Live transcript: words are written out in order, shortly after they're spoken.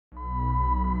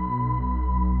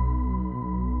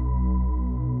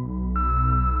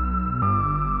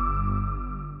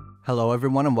Hello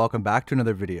everyone and welcome back to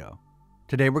another video.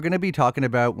 Today we're going to be talking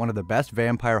about one of the best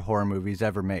vampire horror movies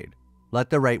ever made, Let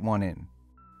the Right One In.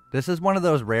 This is one of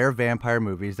those rare vampire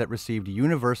movies that received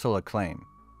universal acclaim,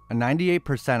 a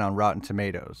 98% on Rotten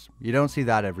Tomatoes. You don't see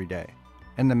that every day.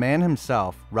 And the man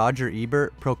himself, Roger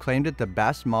Ebert, proclaimed it the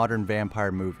best modern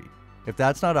vampire movie. If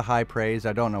that's not a high praise,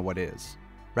 I don't know what is.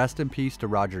 Rest in peace to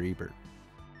Roger Ebert.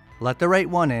 Let the Right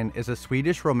One In is a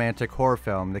Swedish romantic horror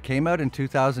film that came out in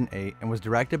 2008 and was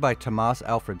directed by Thomas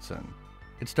Alfredson.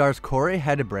 It stars Corey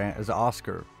Hedebrandt as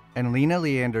Oscar and Lena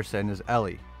Lee Anderson as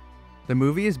Ellie. The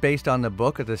movie is based on the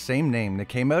book of the same name that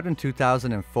came out in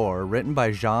 2004, written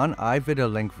by Jan Ajvide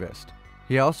Lindqvist.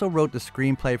 He also wrote the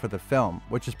screenplay for the film,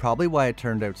 which is probably why it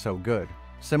turned out so good,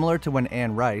 similar to when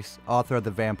Anne Rice, author of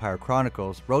the Vampire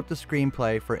Chronicles, wrote the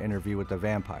screenplay for Interview with the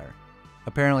Vampire.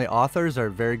 Apparently authors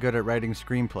are very good at writing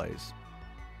screenplays.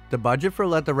 The budget for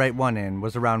Let the Right One In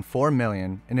was around $4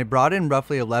 million, and it brought in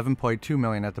roughly $11.2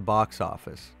 million at the box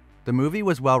office. The movie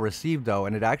was well received though,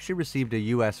 and it actually received a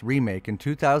US remake in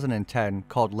 2010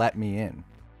 called Let Me In.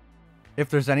 If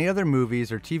there's any other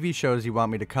movies or TV shows you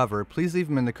want me to cover, please leave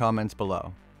them in the comments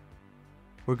below.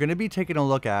 We're going to be taking a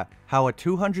look at how a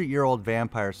 200-year-old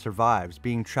vampire survives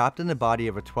being trapped in the body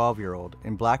of a 12-year-old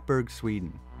in Blackberg,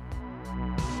 Sweden.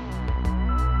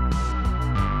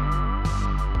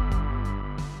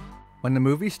 When the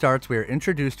movie starts, we are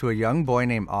introduced to a young boy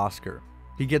named Oscar.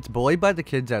 He gets bullied by the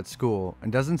kids at school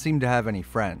and doesn't seem to have any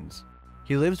friends.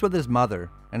 He lives with his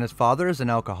mother, and his father is an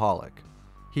alcoholic.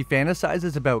 He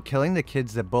fantasizes about killing the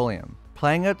kids that bully him,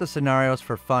 playing out the scenarios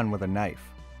for fun with a knife.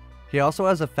 He also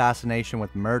has a fascination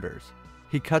with murders.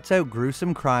 He cuts out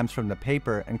gruesome crimes from the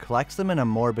paper and collects them in a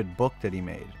morbid book that he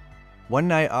made. One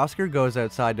night, Oscar goes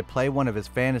outside to play one of his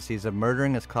fantasies of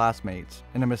murdering his classmates,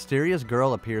 and a mysterious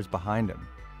girl appears behind him.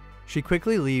 She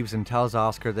quickly leaves and tells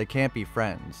Oscar they can't be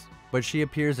friends, but she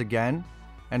appears again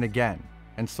and again,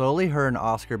 and slowly her and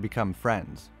Oscar become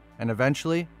friends, and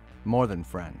eventually, more than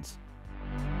friends.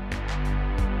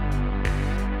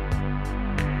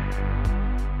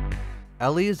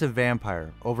 Ellie is a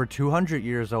vampire, over 200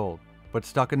 years old, but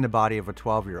stuck in the body of a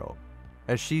 12-year-old.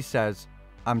 As she says,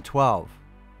 "I'm 12,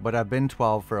 but I've been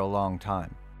 12 for a long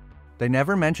time." They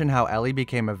never mention how Ellie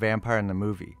became a vampire in the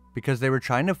movie, because they were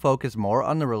trying to focus more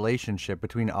on the relationship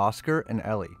between Oscar and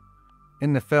Ellie.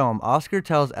 In the film, Oscar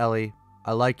tells Ellie,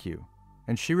 "I like you,"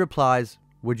 and she replies,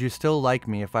 "Would you still like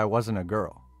me if I wasn't a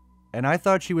girl?" And I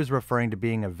thought she was referring to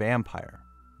being a vampire.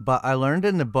 But I learned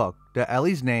in the book that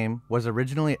Ellie's name was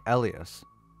originally Elias,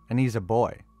 and he's a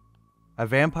boy. A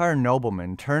vampire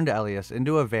nobleman turned Elias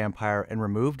into a vampire and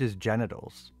removed his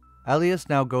genitals. Elias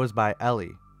now goes by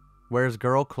Ellie, wears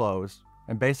girl clothes,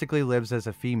 and basically lives as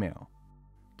a female.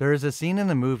 There is a scene in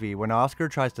the movie when Oscar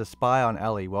tries to spy on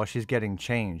Ellie while she's getting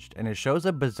changed, and it shows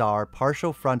a bizarre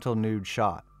partial frontal nude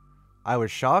shot. I was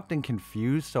shocked and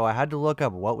confused, so I had to look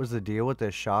up what was the deal with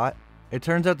this shot. It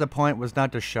turns out the point was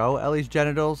not to show Ellie's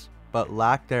genitals, but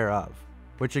lack thereof,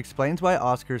 which explains why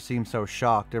Oscar seemed so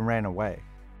shocked and ran away.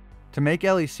 To make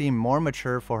Ellie seem more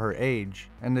mature for her age,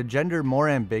 and the gender more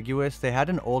ambiguous, they had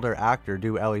an older actor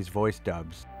do Ellie's voice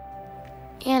dubs.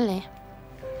 Ellie.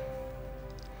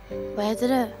 Vad heter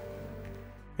du?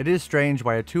 It is strange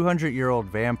why a 200-year-old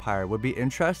vampire would be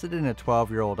interested in a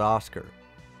 12-year-old Oscar,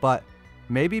 but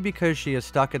maybe because she is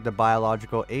stuck at the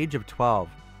biological age of 12,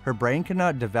 her brain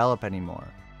cannot develop anymore.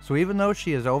 So even though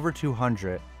she is over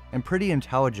 200 and pretty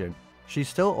intelligent, she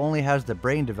still only has the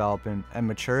brain development and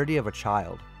maturity of a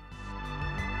child.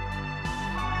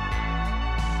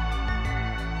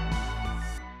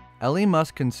 Ellie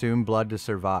must consume blood to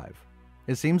survive.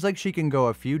 It seems like she can go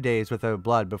a few days without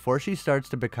blood before she starts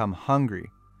to become hungry.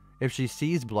 If she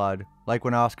sees blood, like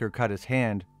when Oscar cut his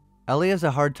hand, Ellie has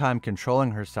a hard time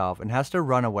controlling herself and has to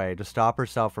run away to stop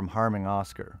herself from harming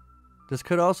Oscar. This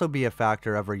could also be a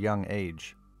factor of her young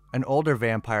age. An older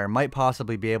vampire might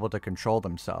possibly be able to control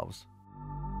themselves.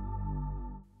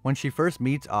 When she first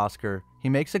meets Oscar, he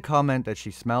makes a comment that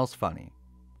she smells funny.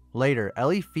 Later,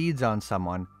 Ellie feeds on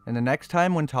someone, and the next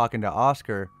time when talking to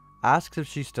Oscar, asks if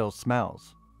she still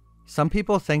smells. Some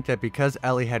people think that because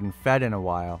Ellie hadn't fed in a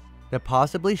while, that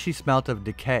possibly she smelt of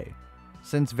decay.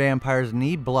 Since vampires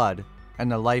need blood,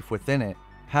 and the life within it,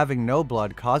 having no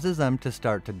blood causes them to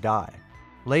start to die.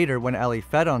 Later, when Ellie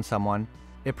fed on someone,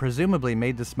 it presumably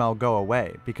made the smell go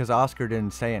away because Oscar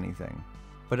didn't say anything.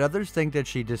 But others think that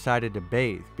she decided to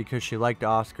bathe because she liked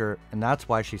Oscar and that's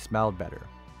why she smelled better.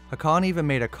 Hakan even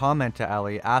made a comment to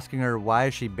Ellie asking her why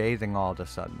is she bathing all of a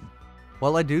sudden.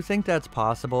 While I do think that's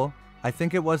possible, I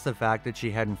think it was the fact that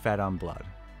she hadn't fed on blood.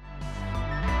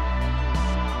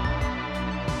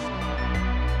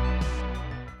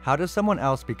 How does someone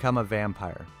else become a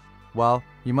vampire? Well,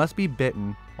 you must be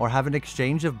bitten or have an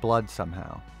exchange of blood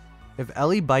somehow. If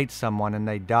Ellie bites someone and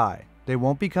they die, they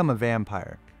won't become a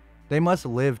vampire. They must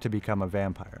live to become a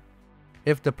vampire.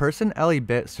 If the person Ellie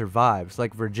bit survives,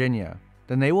 like Virginia,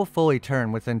 then they will fully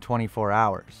turn within 24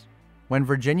 hours. When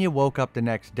Virginia woke up the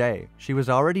next day, she was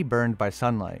already burned by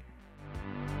sunlight.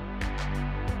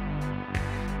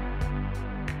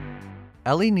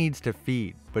 Ellie needs to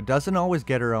feed, but doesn't always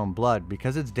get her own blood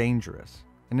because it's dangerous.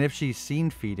 And if she's seen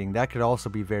feeding, that could also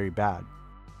be very bad.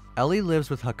 Ellie lives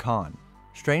with Hakan.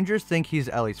 Strangers think he's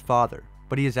Ellie's father,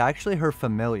 but he is actually her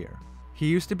familiar. He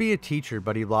used to be a teacher,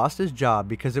 but he lost his job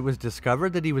because it was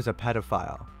discovered that he was a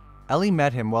pedophile. Ellie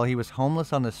met him while he was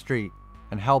homeless on the street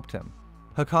and helped him.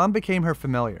 Hakan became her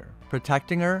familiar,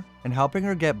 protecting her and helping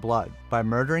her get blood by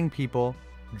murdering people,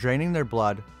 draining their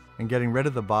blood, and getting rid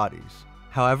of the bodies.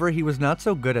 However, he was not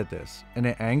so good at this, and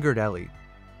it angered Ellie.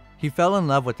 He fell in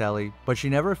love with Ellie, but she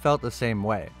never felt the same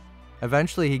way.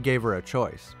 Eventually, he gave her a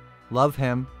choice: love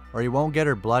him, or he won't get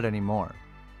her blood anymore,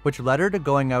 which led her to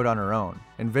going out on her own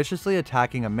and viciously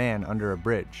attacking a man under a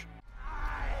bridge.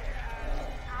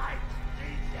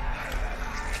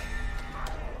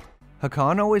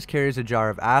 Hakan always carries a jar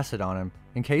of acid on him.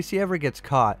 In case he ever gets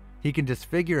caught, he can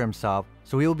disfigure himself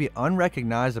so he will be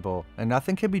unrecognizable and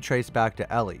nothing can be traced back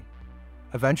to Ellie.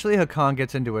 Eventually, Hakan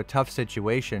gets into a tough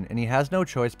situation and he has no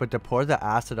choice but to pour the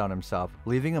acid on himself,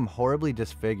 leaving him horribly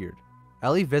disfigured.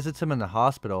 Ellie visits him in the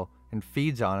hospital and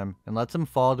feeds on him and lets him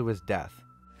fall to his death.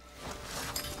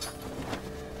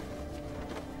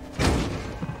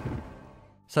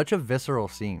 Such a visceral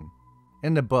scene.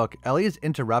 In the book, Ellie is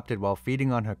interrupted while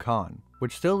feeding on Hakan,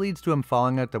 which still leads to him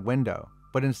falling out the window,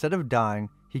 but instead of dying,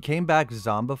 he came back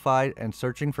zombified and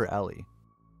searching for Ellie.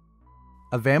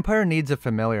 A vampire needs a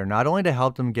familiar not only to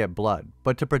help them get blood,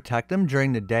 but to protect them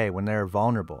during the day when they are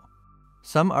vulnerable.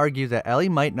 Some argue that Ellie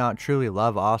might not truly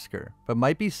love Oscar, but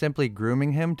might be simply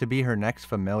grooming him to be her next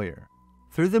familiar.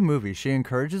 Through the movie, she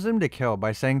encourages him to kill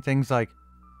by saying things like,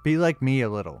 "Be like me a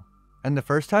little." And the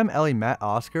first time Ellie met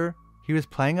Oscar, he was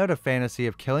playing out a fantasy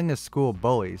of killing his school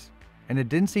bullies, and it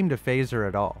didn't seem to faze her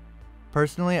at all.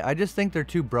 Personally, I just think they're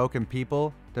two broken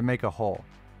people that make a whole,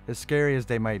 as scary as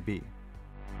they might be.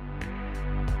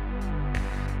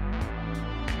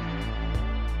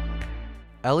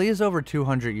 Ellie is over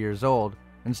 200 years old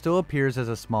and still appears as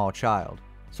a small child,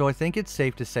 so I think it's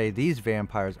safe to say these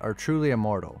vampires are truly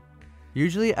immortal.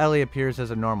 Usually Ellie appears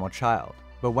as a normal child,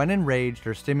 but when enraged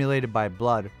or stimulated by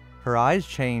blood, her eyes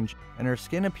change and her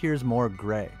skin appears more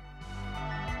gray.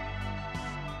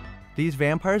 These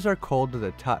vampires are cold to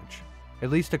the touch,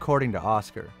 at least according to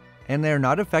Oscar, and they are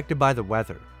not affected by the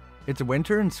weather. It's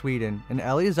winter in Sweden and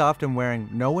Ellie is often wearing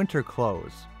no winter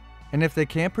clothes, and if they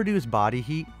can't produce body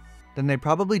heat, then they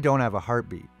probably don't have a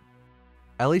heartbeat.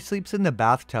 Ellie sleeps in the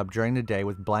bathtub during the day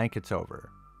with blankets over her.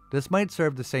 This might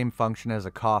serve the same function as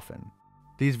a coffin.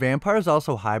 These vampires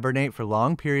also hibernate for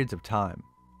long periods of time.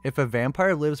 If a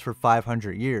vampire lives for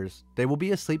 500 years, they will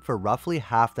be asleep for roughly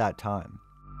half that time.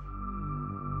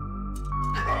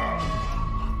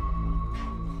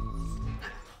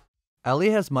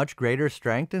 Ellie has much greater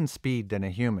strength and speed than a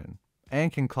human,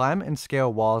 and can climb and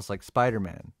scale walls like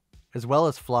Spider-Man, as well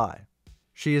as fly.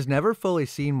 She is never fully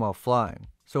seen while flying,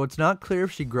 so it's not clear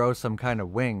if she grows some kind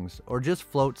of wings or just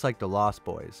floats like the Lost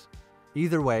Boys.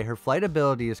 Either way, her flight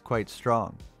ability is quite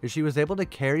strong, as she was able to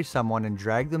carry someone and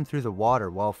drag them through the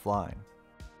water while flying.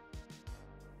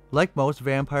 Like most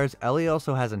vampires, Ellie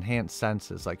also has enhanced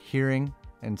senses like hearing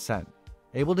and scent,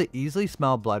 able to easily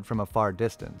smell blood from a far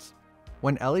distance.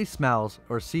 When Ellie smells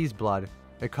or sees blood,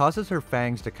 it causes her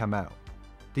fangs to come out.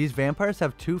 These vampires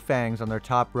have 2 fangs on their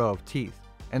top row of teeth,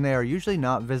 and they are usually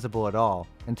not visible at all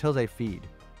until they feed.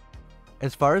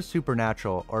 As far as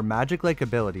supernatural or magic-like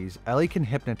abilities, Ellie can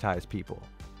hypnotize people,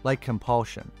 like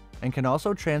compulsion, and can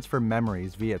also transfer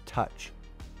memories via touch.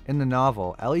 In the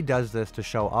novel, Ellie does this to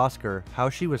show Oscar how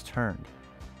she was turned.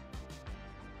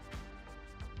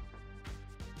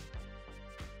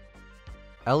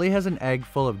 Ellie has an egg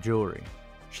full of jewelry.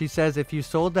 She says if you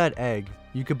sold that egg,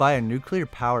 you could buy a nuclear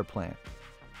power plant.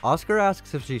 Oscar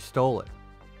asks if she stole it,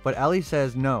 but Ellie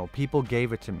says no, people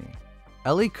gave it to me.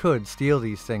 Ellie could steal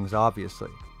these things obviously,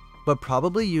 but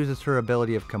probably uses her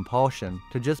ability of compulsion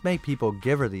to just make people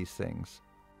give her these things.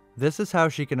 This is how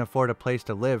she can afford a place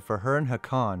to live for her and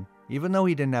Hakan, even though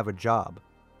he didn't have a job.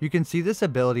 You can see this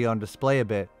ability on display a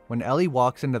bit when Ellie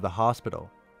walks into the hospital.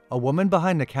 A woman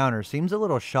behind the counter seems a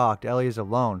little shocked Ellie is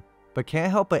alone, but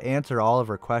can't help but answer all of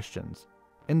her questions.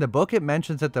 In the book it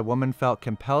mentions that the woman felt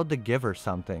compelled to give her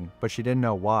something, but she didn't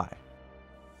know why.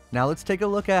 Now let's take a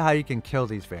look at how you can kill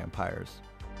these vampires.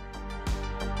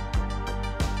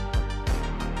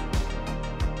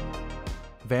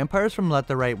 Vampires from Let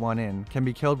the Right One In can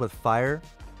be killed with fire,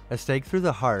 a stake through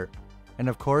the heart, and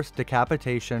of course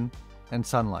decapitation and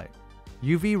sunlight.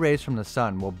 UV rays from the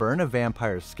sun will burn a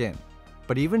vampire's skin,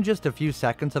 but even just a few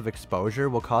seconds of exposure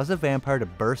will cause a vampire to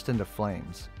burst into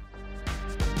flames.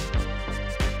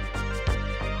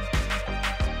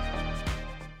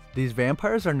 These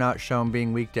vampires are not shown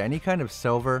being weak to any kind of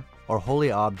silver or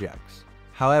holy objects.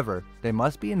 However, they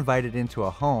must be invited into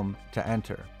a home to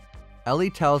enter.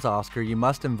 Ellie tells Oscar, "You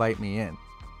must invite me in,"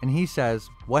 and he says,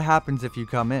 "What happens if you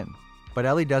come in?" But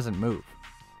Ellie doesn't move.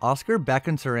 Oscar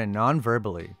beckons her in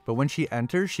non-verbally, but when she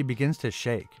enters, she begins to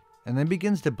shake, and then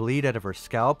begins to bleed out of her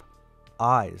scalp,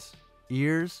 eyes,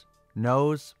 ears,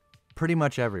 nose, pretty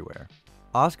much everywhere.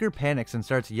 Oscar panics and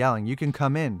starts yelling, "You can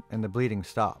come in," and the bleeding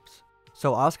stops.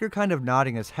 So Oscar kind of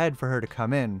nodding his head for her to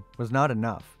come in was not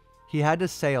enough. He had to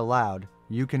say aloud,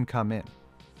 "You can come in."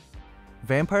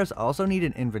 Vampires also need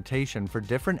an invitation for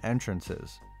different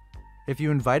entrances. If you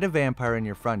invite a vampire in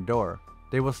your front door,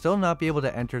 they will still not be able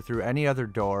to enter through any other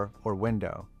door or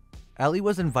window. Ellie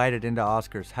was invited into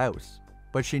Oscar's house,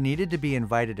 but she needed to be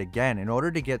invited again in order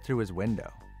to get through his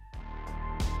window.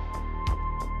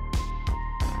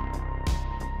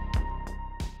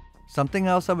 Something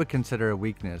else I would consider a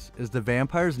weakness is the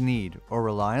vampire's need or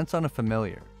reliance on a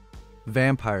familiar.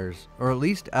 Vampires, or at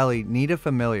least Ellie, need a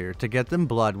familiar to get them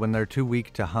blood when they're too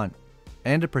weak to hunt,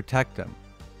 and to protect them.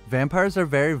 Vampires are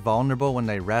very vulnerable when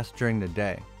they rest during the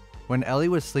day. When Ellie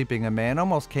was sleeping, a man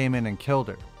almost came in and killed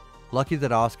her. Lucky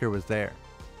that Oscar was there.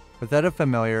 Without a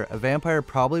familiar, a vampire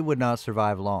probably would not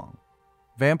survive long.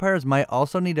 Vampires might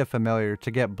also need a familiar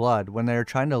to get blood when they are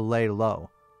trying to lay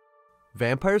low.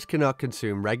 Vampires cannot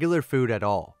consume regular food at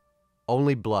all,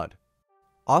 only blood.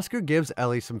 Oscar gives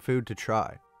Ellie some food to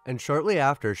try, and shortly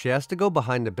after she has to go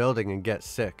behind the building and get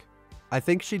sick. I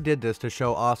think she did this to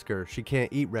show Oscar she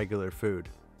can't eat regular food.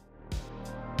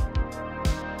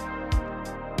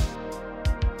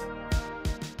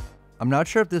 I'm not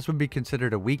sure if this would be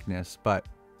considered a weakness, but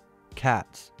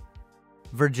cats.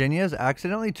 Virginia is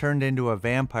accidentally turned into a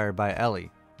vampire by Ellie,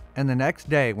 and the next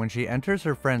day when she enters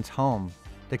her friend's home,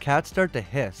 the cats start to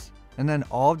hiss, and then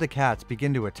all of the cats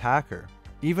begin to attack her,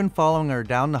 even following her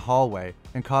down the hallway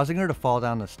and causing her to fall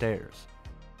down the stairs.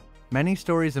 Many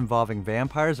stories involving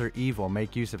vampires or evil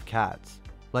make use of cats.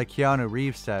 Like Keanu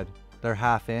Reeves said, they're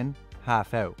half in,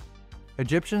 half out.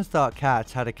 Egyptians thought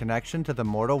cats had a connection to the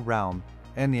mortal realm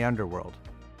and the underworld.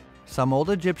 Some old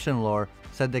Egyptian lore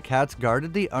said the cats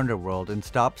guarded the underworld and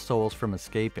stopped souls from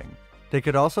escaping. They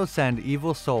could also send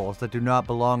evil souls that do not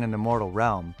belong in the mortal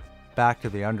realm back to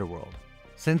the underworld.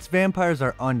 Since vampires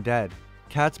are undead,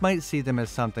 cats might see them as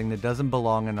something that doesn't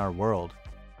belong in our world.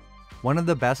 One of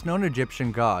the best known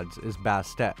Egyptian gods is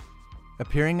Bastet.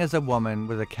 Appearing as a woman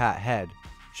with a cat head,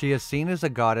 she is seen as a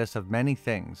goddess of many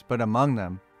things, but among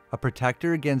them, a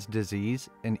protector against disease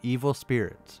and evil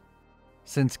spirits.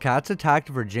 Since cats attacked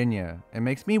Virginia, it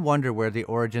makes me wonder where the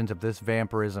origins of this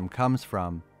vampirism comes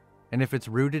from, and if it's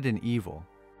rooted in evil.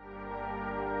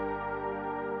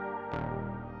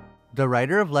 The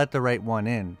writer of Let the Right One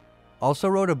In also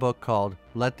wrote a book called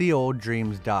Let the Old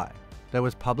Dreams Die that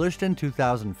was published in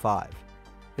 2005.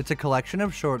 It's a collection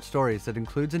of short stories that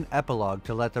includes an epilogue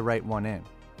to Let the Right One In.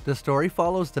 The story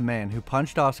follows the man who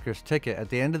punched Oscar's ticket at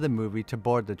the end of the movie to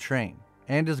board the train,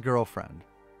 and his girlfriend.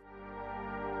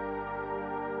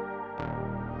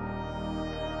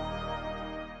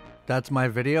 That's my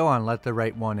video on Let the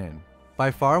Right One In. By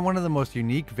far one of the most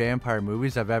unique vampire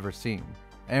movies I've ever seen,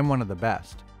 and one of the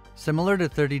best. Similar to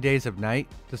 30 Days of Night,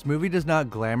 this movie does not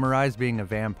glamorize being a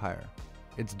vampire.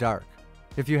 It's dark.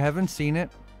 If you haven't seen it,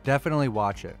 definitely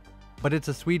watch it. But it's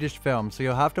a Swedish film, so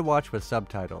you'll have to watch with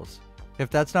subtitles. If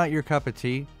that's not your cup of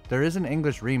tea, there is an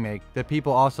English remake that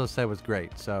people also said was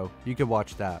great, so you could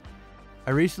watch that.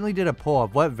 I recently did a poll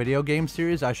of what video game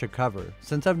series I should cover,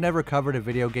 since I've never covered a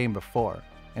video game before,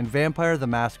 and Vampire the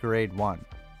Masquerade won.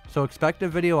 So expect a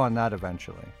video on that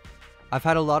eventually. I've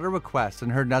had a lot of requests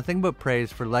and heard nothing but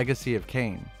praise for Legacy of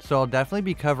Kain, so I'll definitely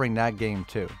be covering that game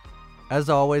too. As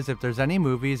always, if there's any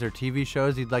movies or TV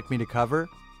shows you'd like me to cover,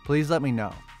 please let me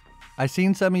know. I've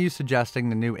seen some of you suggesting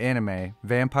the new anime,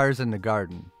 Vampires in the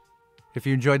Garden. If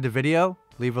you enjoyed the video,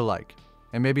 leave a like,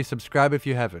 and maybe subscribe if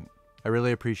you haven't. I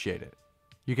really appreciate it.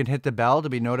 You can hit the bell to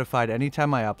be notified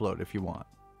anytime I upload if you want.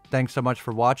 Thanks so much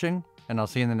for watching, and I'll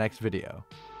see you in the next video.